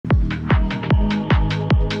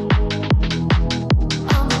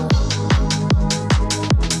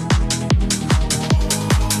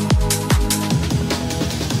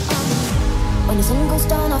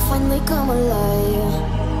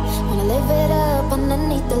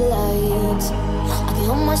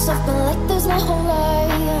myself, but like there's no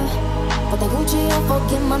horizon. But the Gucci, I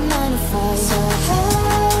forget my 9 to 5. So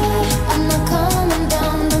hey, I'm not coming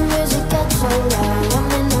down. The music got so loud.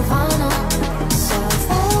 I'm in Nirvana. So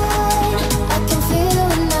fine, I can feel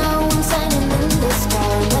it now. I'm signing in the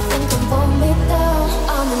sky. Nothing can pull me down.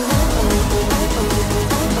 I'm in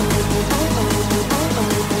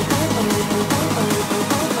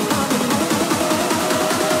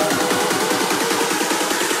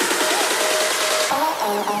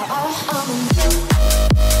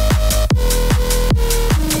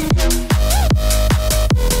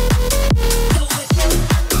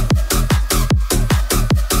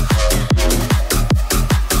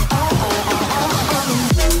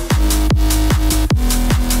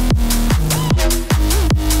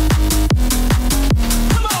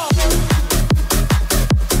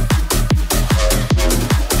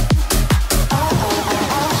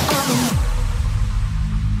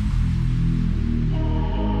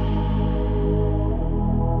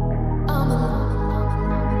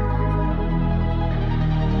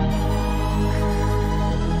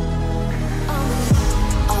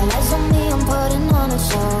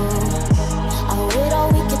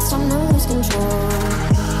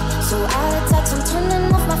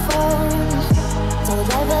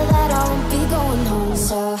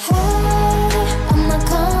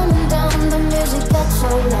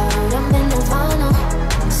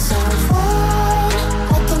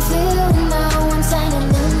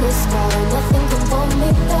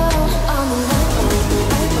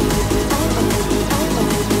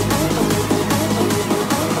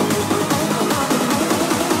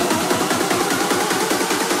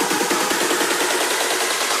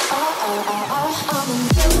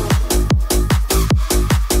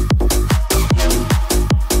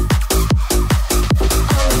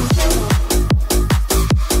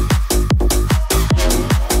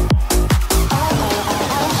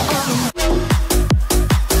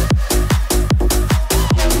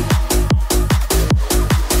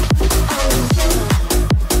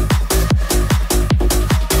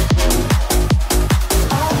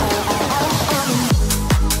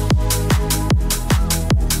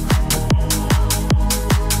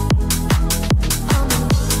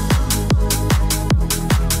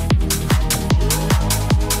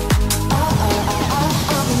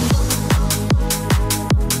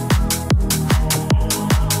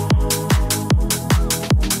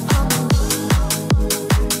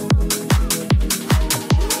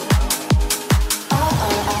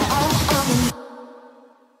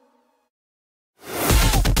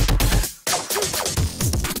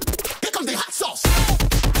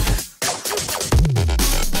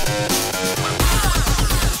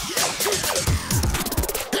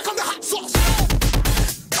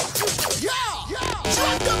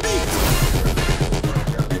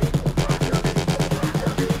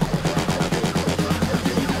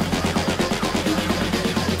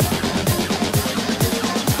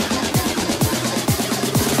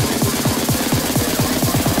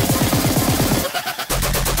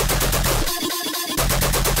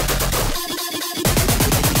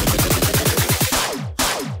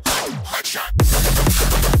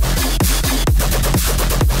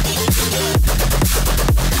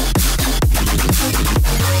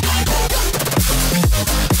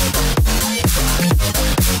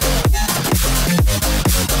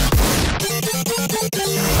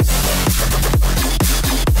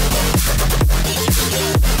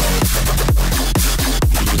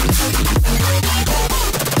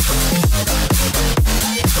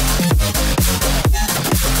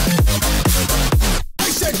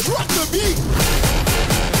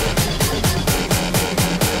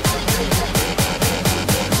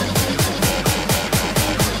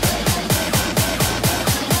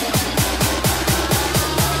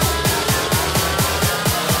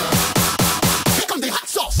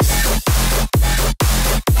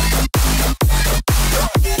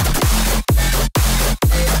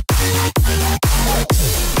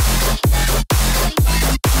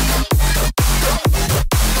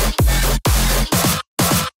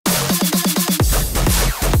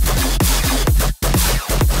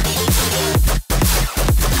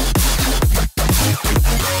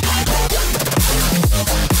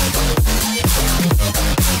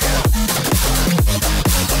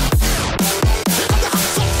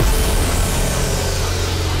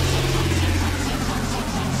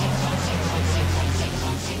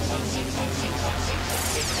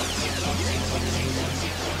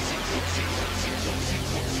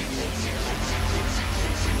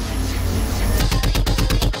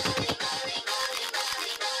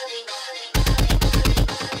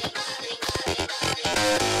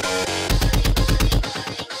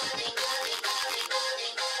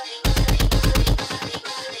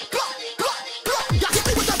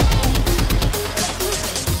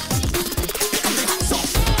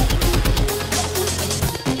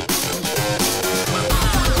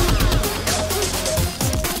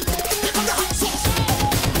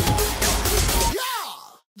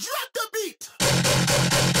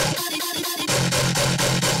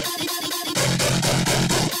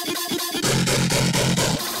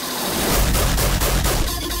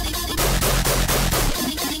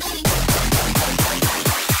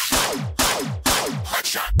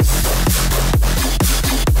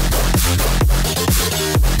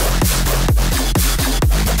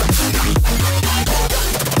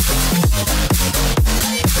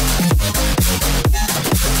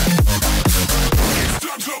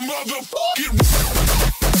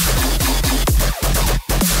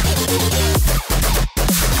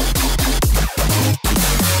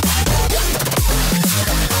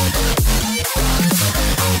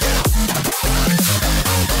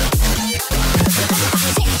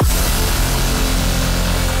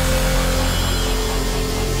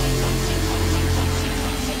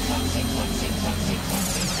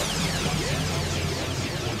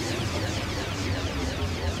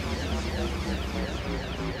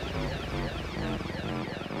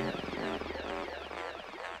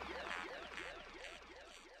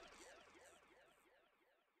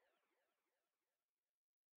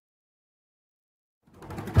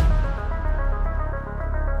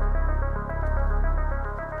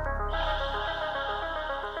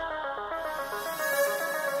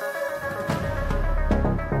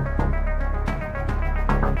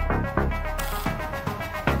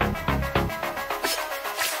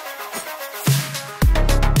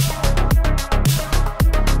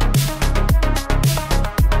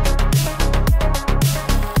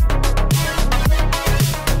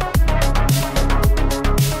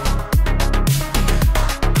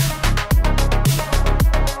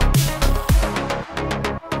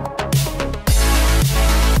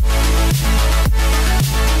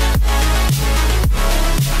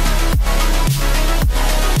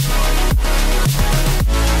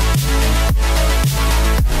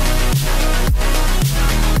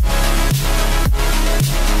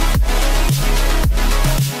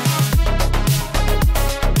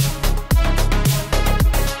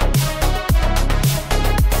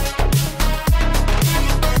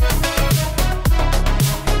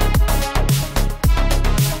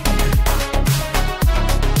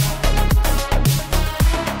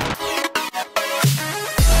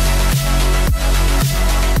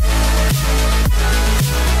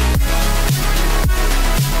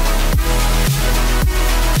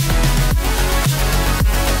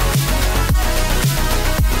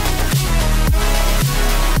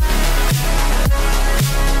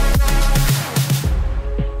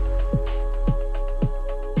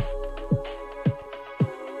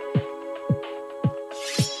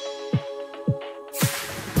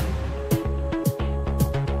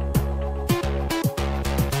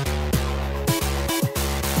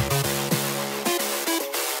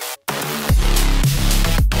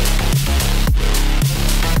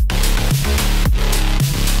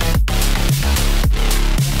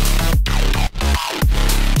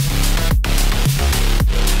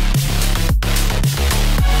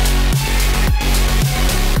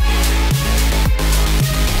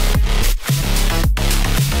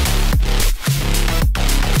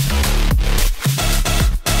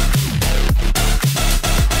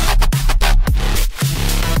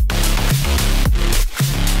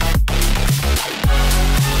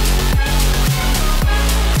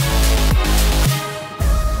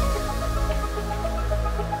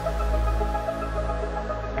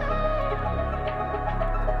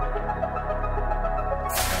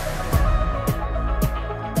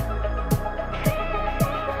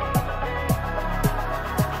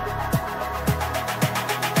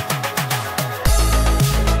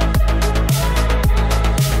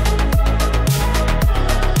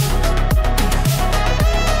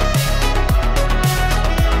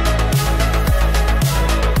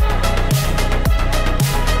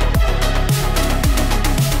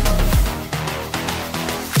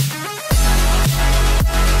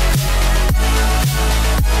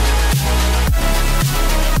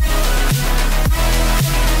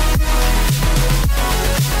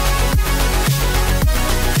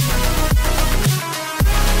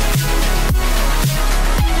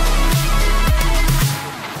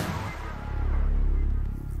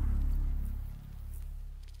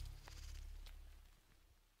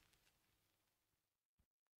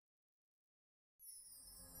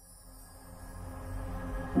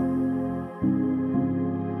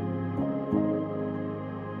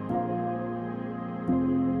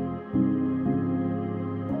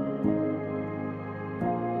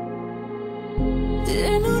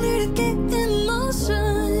Ain't no need to get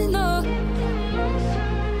emotional.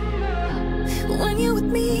 When you're with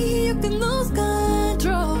me, you can lose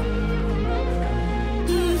control.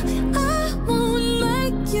 I won't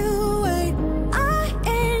make you wait. I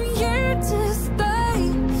am here to stay.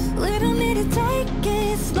 We don't need to take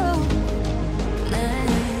it slow.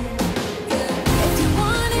 If you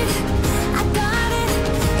want it, I got it.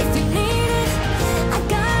 If you need it, I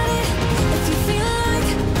got it. If you feel like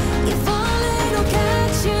you're falling, I'll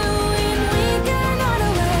catch you and we can run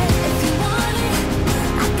away. If you want it,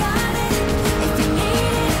 I got it. If you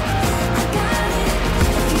need it, I got it.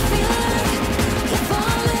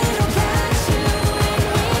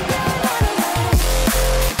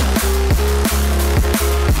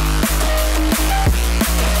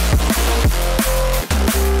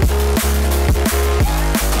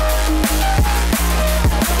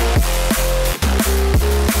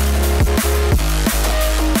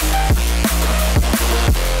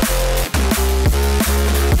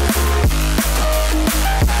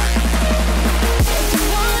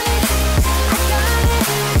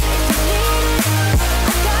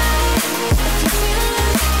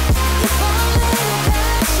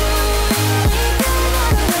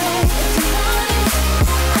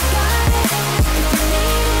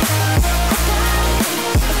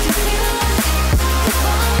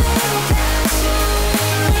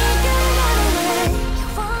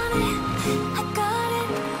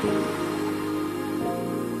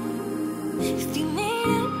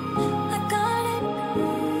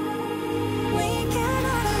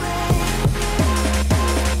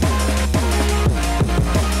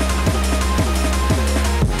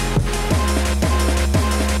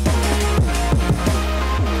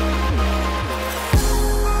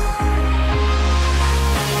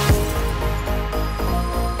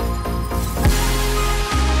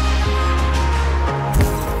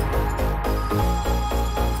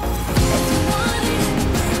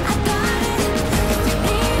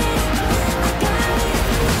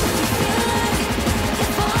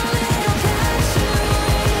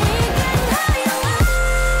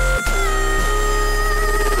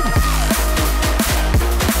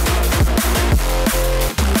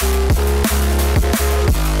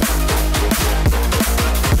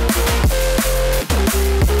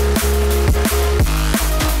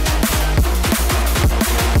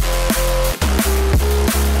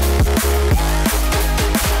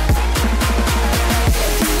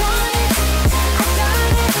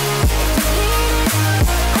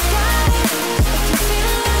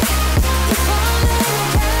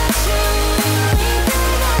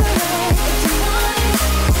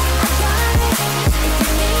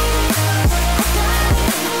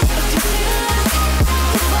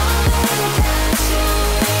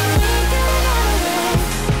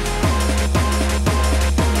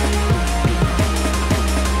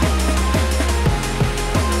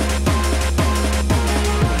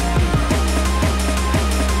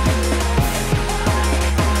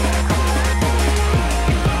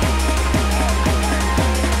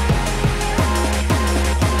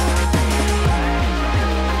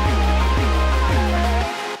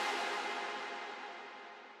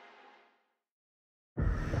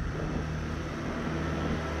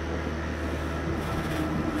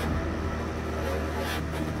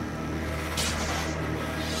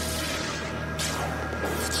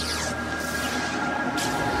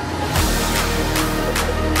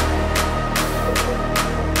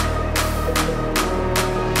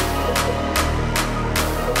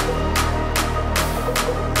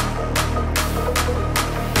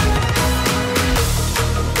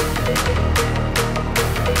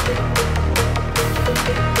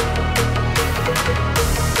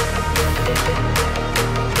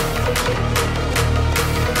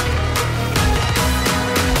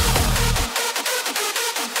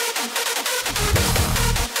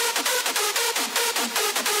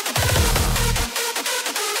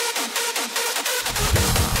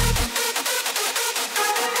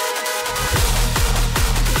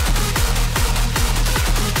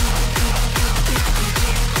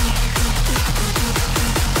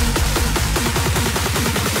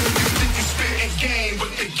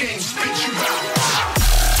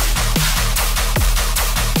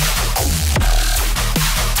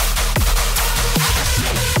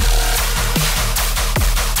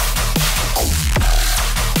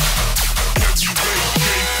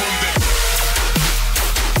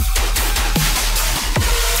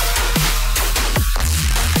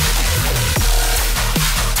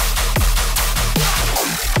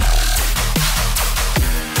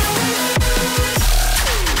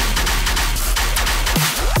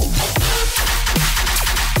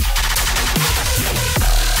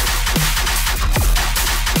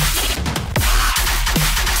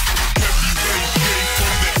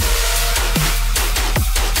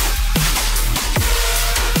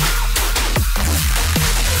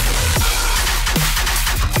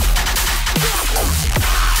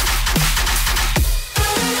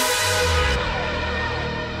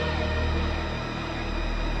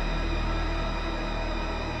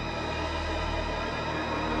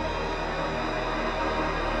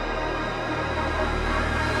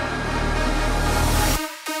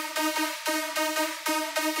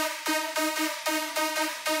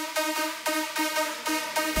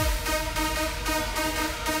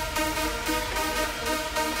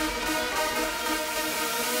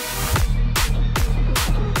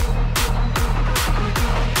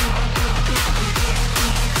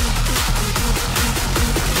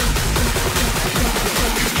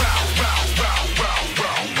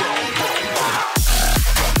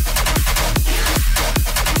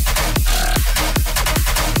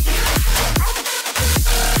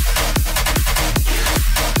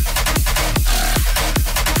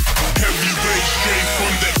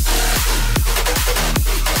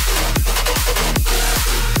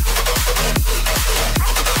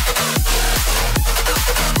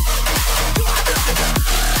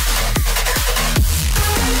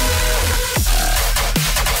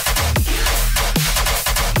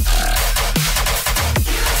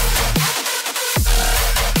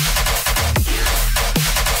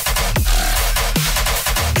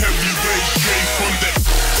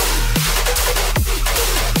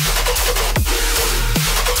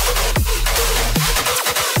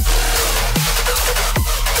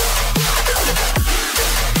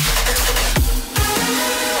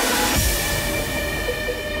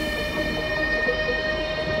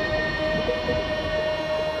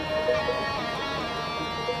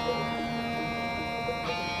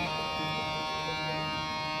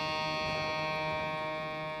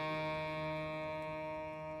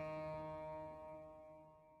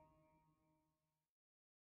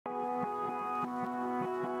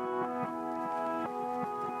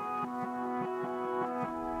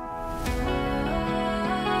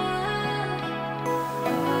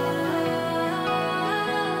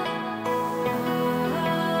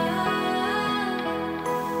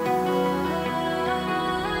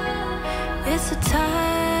 It's a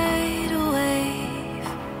tidal wave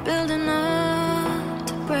building up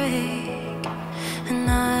to break, and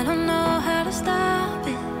I don't know how to stop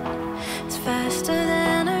it. It's faster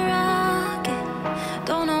than a rocket.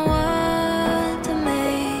 Don't know what to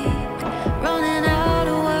make. Running out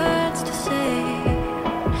of words to say.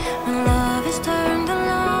 When love is turned to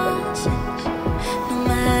nonsense, no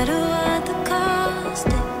matter what the cost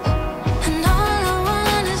is. And all I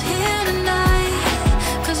want is here tonight,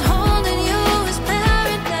 'cause holding you is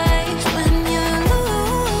paradise. When you're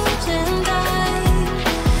losing time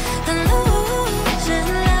and losing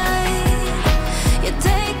light, you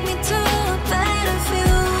take me to a better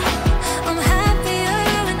view. I'm happier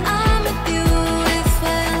when I'm with you. If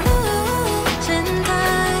we're losing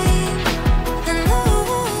time and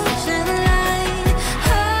losing light,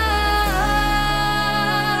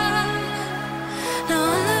 now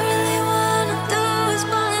all I really wanna do is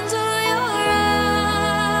fall into your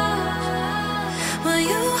arms. Will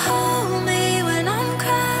you hold me when I'm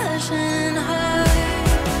crashing hard?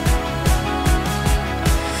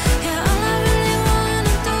 Yeah, all I really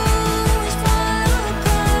wanna do is fall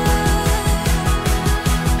apart.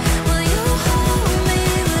 Will you hold me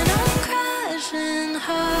when I'm crashing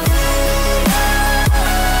hard?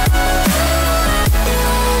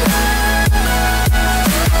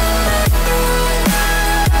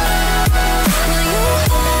 Will you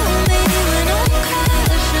hold me when I'm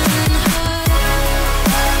crashing hard? All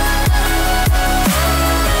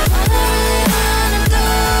I really wanna do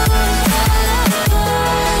is fall apart.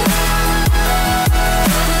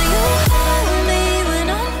 Will you hold me when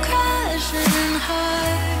I'm crashing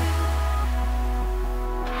hard?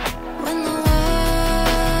 When the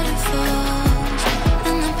water falls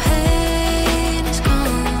and the pain is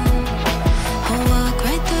gone, I'll walk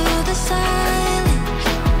right through the silence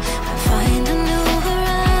and find a new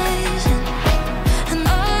horizon. And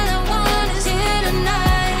all I want is here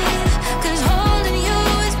tonight, 'cause holding you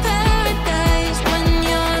is paradise. When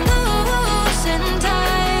you're losing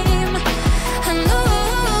time and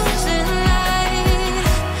losing light,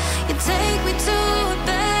 you take me to a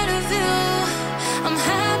better view. I'm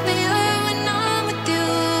happier when I'm with you.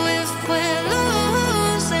 If we're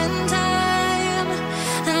losing time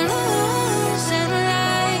and losing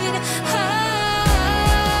light,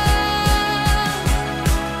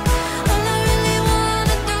 all I really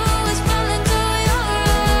wanna do is fall into your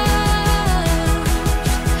arms.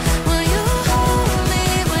 Will you hold me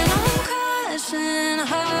when I'm crashing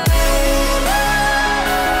hard?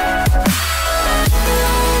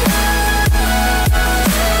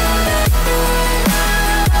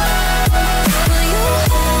 Will you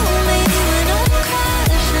hold me when I'm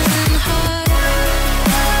crashing hard?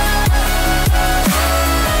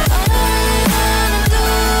 All I really wanna do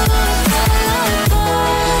is fall apart.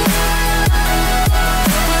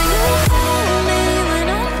 Will you hold me when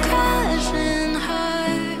I'm crashing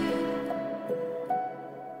hard?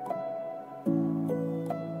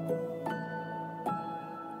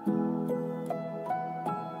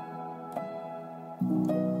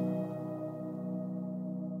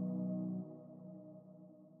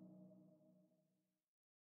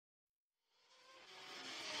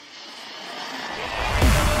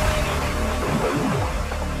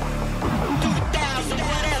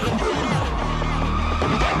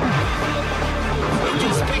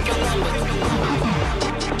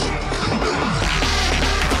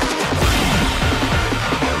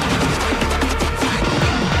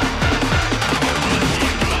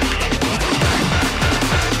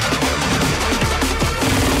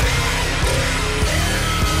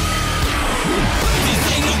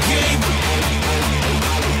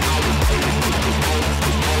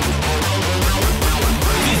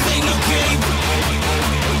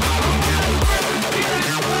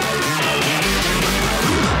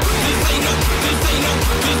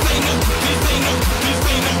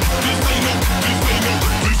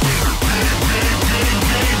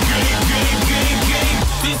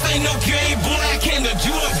 This ain't no game, boy, I came to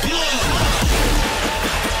do it blood.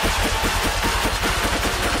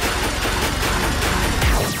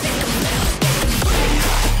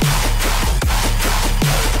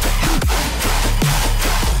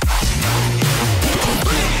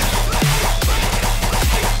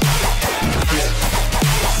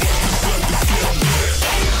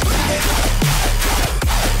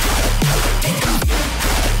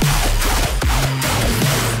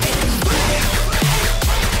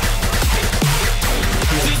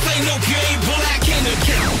 This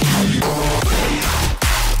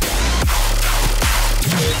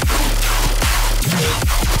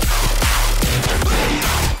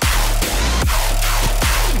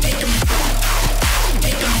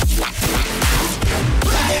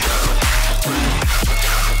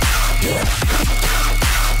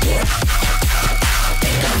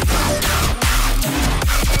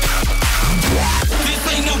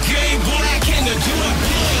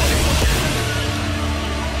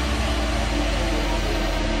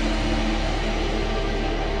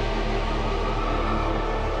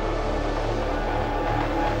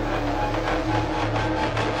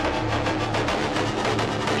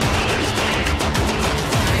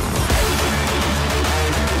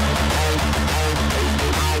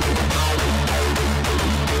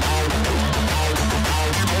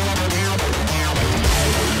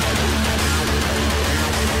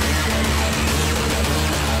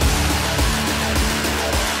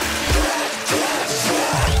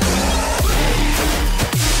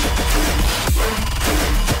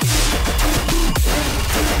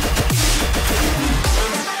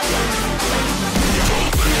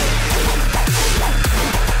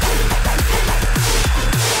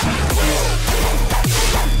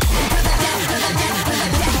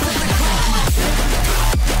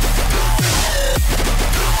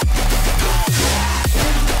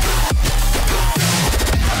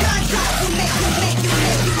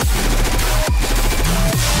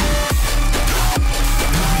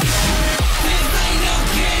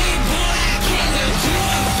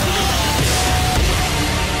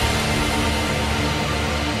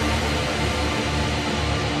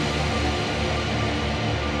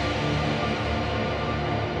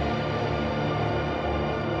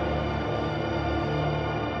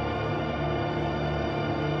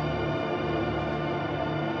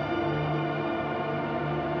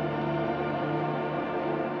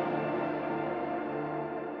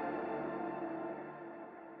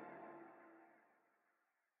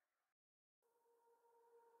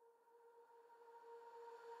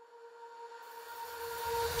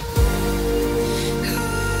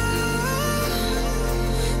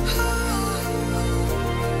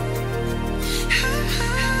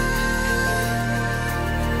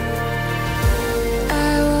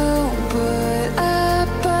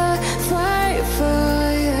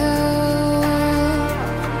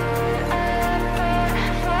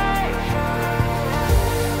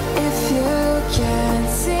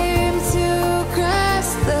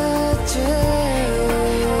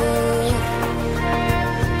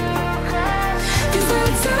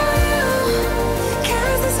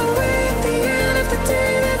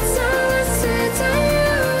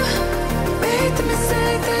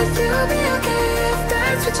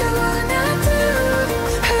what you wanna do.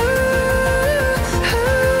 Ooh,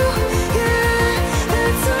 ooh, yeah,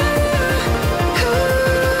 that's all you.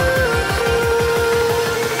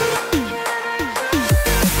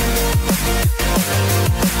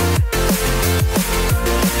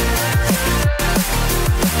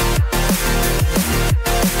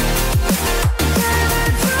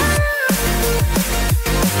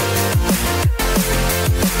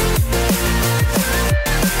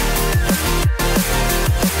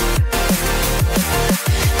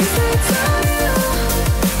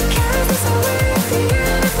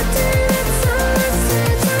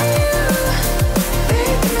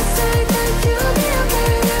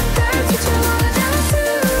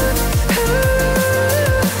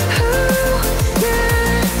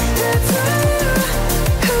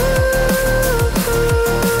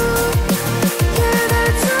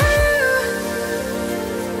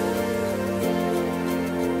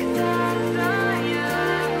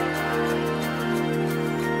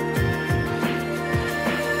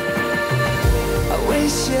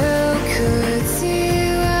 Wish you could see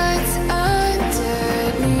what's underneath,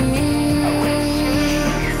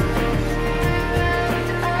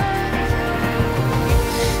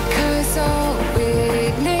 'cause all we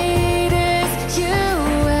need is you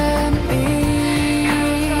and me.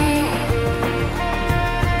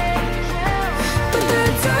 But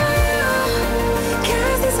that's all you,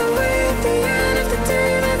 'cause there's a way at the end of the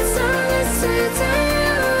day. That's all I say to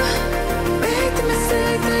you. Make the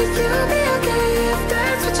mistake that you'll be okay if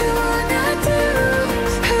that's what you wanna do.